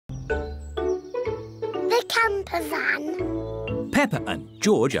the camper van. Peppa and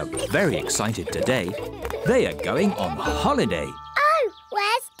George are very excited today. They are going on holiday. Oh,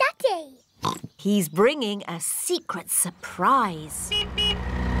 where's Daddy? He's bringing a secret surprise.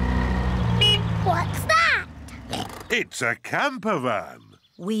 What's that? It's a camper van.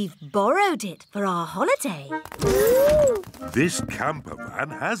 We've borrowed it for our holiday. Ooh. This camper van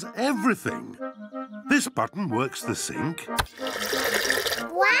has everything. This button works the sink.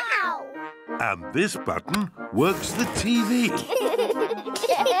 Wow! And this button works the TV.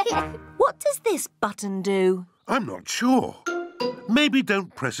 What does this button do? I'm not sure. Maybe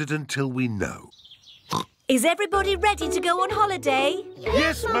don't press it until we know. Is everybody ready to go on holiday?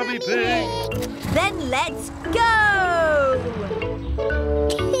 Yes, Mummy Pig! Then let's go!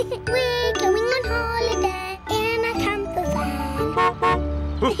 We're going on holiday in a camper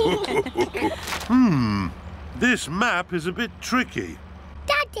van. This map is a bit tricky.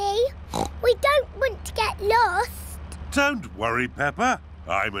 Daddy, we don't want to get lost. Don't worry, Peppa.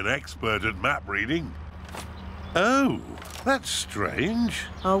 I'm an expert at map reading. Oh, that's strange.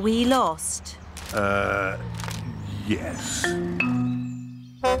 Are we lost? Yes.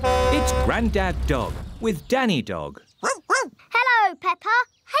 It's Grandad Dog with Danny Dog. Hello, Peppa.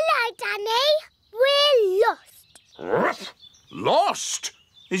 Hello, Danny. We're lost. Lost?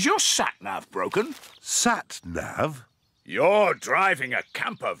 Is your sat-nav broken? Sat-nav? You're driving a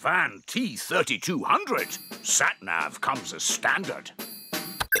camper van T3200. Sat-nav comes as standard.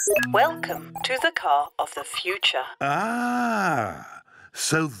 Welcome to the car of the future. Ah,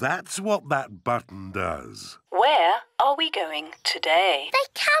 so that's what that button does. Where are we going today? The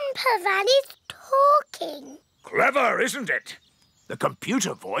camper van is talking. Clever, isn't it? The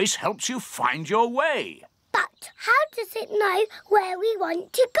computer voice helps you find your way. But how does it know where we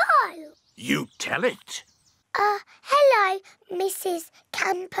want to go? You tell it. Hello, Mrs.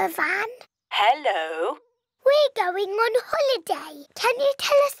 Camper Van. Hello. We're going on holiday. Can you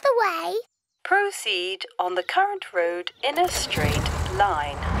tell us the way? Proceed on the current road in a straight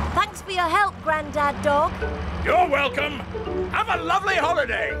line. Thanks for your help, Grandad Dog. You're welcome. Have a lovely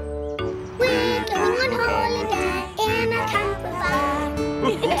holiday. We're going on holiday in a camper van.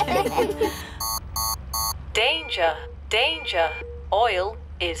 Danger, danger. Oil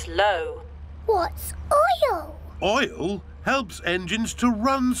is low. What's oil? Oil helps engines to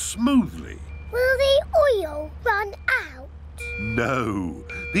run smoothly. Will the oil run out? No,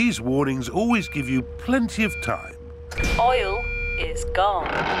 these warnings always give you plenty of time. Oil is gone.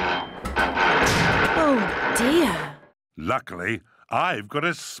 Oh, dear. Luckily, I've got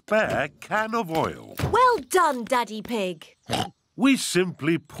a spare can of oil. Well done, Daddy Pig. We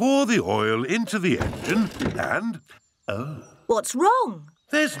simply pour the oil into the engine and... Oh, What's wrong?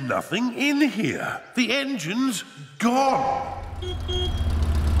 there's nothing in here. The engine's gone.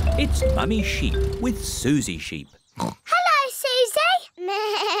 It's Mummy Sheep with Suzy Sheep. Hello, Susie.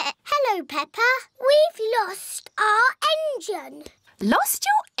 Hello, Peppa. We've lost our engine. Lost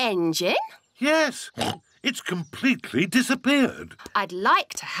your engine? Yes, it's completely disappeared. I'd like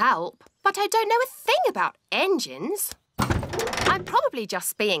to help, but I don't know a thing about engines. I'm probably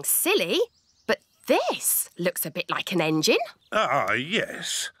just being silly, but this looks a bit like an engine. Ah,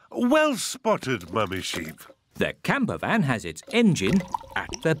 yes. Well spotted, Mummy Sheep. The camper van has its engine at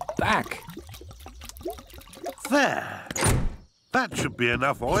the back. There. That should be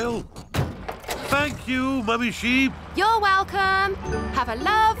enough oil. Thank you, Mummy Sheep. You're welcome. Have a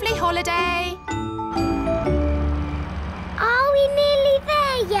lovely holiday. Are we nearly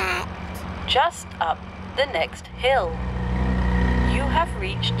there yet? Just up the next hill. You have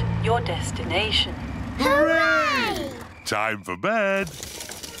reached your destination. Hooray! Time for bed.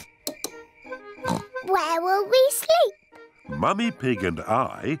 Where will we sleep? Mummy Pig and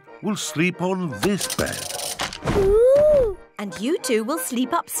I will sleep on this bed. Ooh! And you two will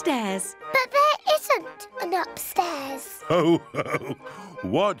sleep upstairs. But there isn't an upstairs. Ho, ho.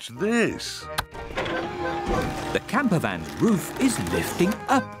 Watch this. The camper van's roof is lifting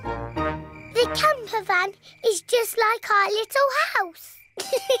up. The camper van is just like our little house.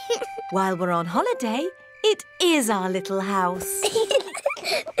 While we're on holiday, it is our little house.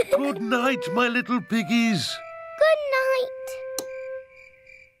 Good night, my little piggies. Good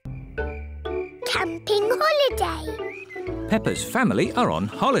night. Camping holiday. Peppa's family are on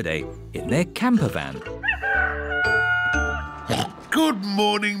holiday in their camper van. Good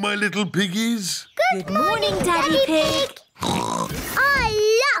morning, my little piggies. Good morning, Daddy Pig. I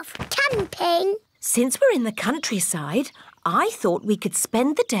love camping. Since we're in the countryside, I thought we could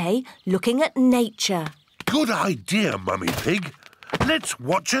spend the day looking at nature. Good idea, Mummy Pig. Let's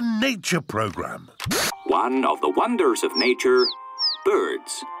watch a nature programme. One of the wonders of nature,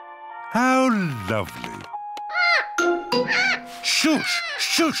 birds. How lovely. Shush,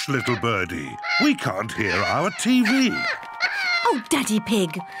 shush, little birdie. We can't hear our TV. Oh, Daddy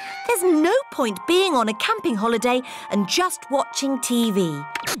Pig, there's no point being on a camping holiday and just watching TV.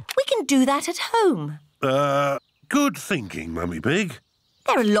 We can do that at home. Good thinking, Mummy Pig.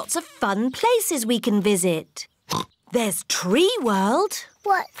 There are lots of fun places we can visit. There's Tree World.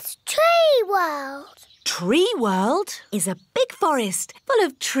 What's Tree World? Tree World is a big forest full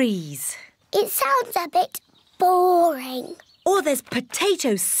of trees. It sounds a bit boring. Or there's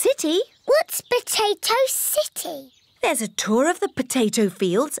Potato City. What's Potato City? There's a tour of the potato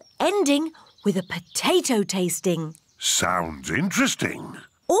fields ending with a potato tasting. Sounds interesting.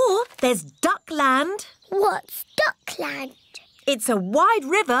 Or there's Duckland. What's Duckland? It's a wide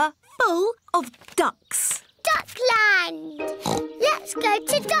river full of ducks. Duckland! Let's go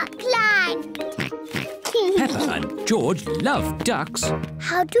to Duckland! Peppa and George love ducks.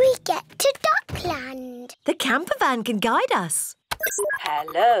 How do we get to Duckland? The camper van can guide us.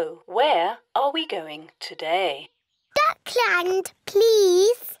 Hello, where are we going today? Duckland,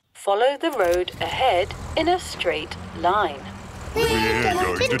 please. Follow the road ahead in a straight line. We're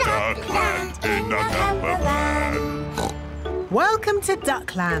going to Duckland in a camper van. Welcome to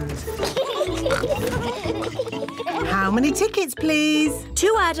Duckland. How many tickets, please?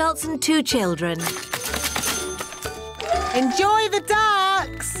 2 adults and 2 children. Enjoy the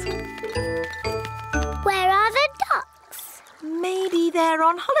ducks. Where are the ducks? Maybe they're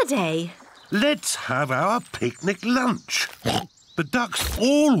on holiday. Let's have our picnic lunch. The ducks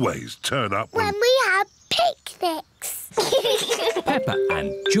always turn up When we have picnics. Peppa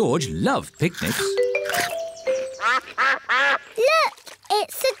and George love picnics. Look,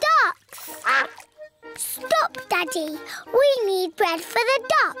 it's the ducks. Stop, Daddy. We need bread for the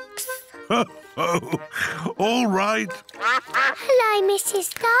ducks. All right. Hello,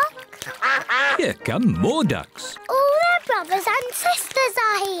 Mrs. Duck. Here come more ducks. All their brothers and sisters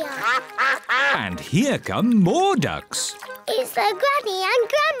are here. And here come more ducks. It's the Granny and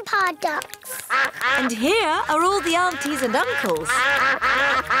Grandpa ducks. And here are all the aunties and uncles.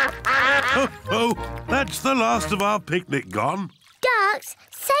 That's the last of our picnic gone. Ducks,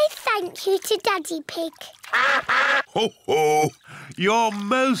 say thank you to Daddy Pig. Ho, ho! You're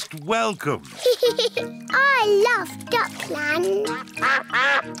most welcome. I love Duckland.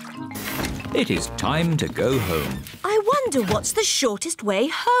 It is time to go home. I wonder what's the shortest way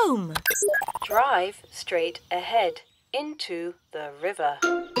home. Drive straight ahead into the river.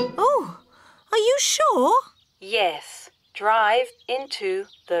 Oh, are you sure? Yes, drive into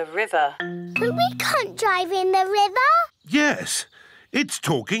the river. But we can't drive in the river. Yes, it's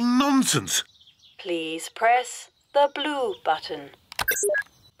talking nonsense. Please press the blue button.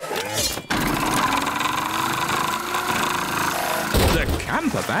 The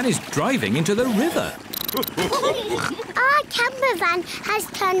camper van is driving into the river. Our camper van has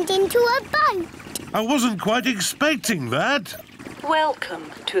turned into a boat. I wasn't quite expecting that.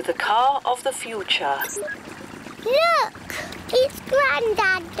 Welcome to the car of the future. Look, it's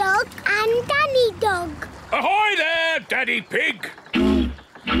Grandad Dog and Danny Dog. Ahoy there, Daddy Pig!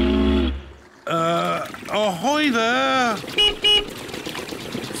 Ahoy there. Sailing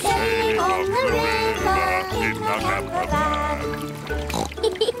on the river in the camper van.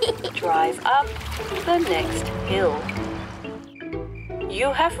 Drive up the next hill.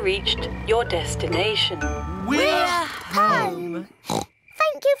 You have reached your destination. We're home.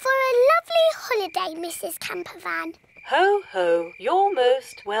 Thank you for a lovely holiday, Mrs. Campervan. Ho, ho, you're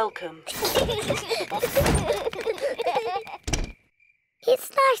most welcome.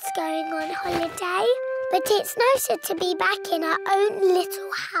 It's nice going on holiday, but it's nicer to be back in our own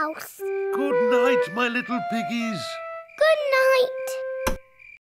little house. Good night, my little piggies. Good night.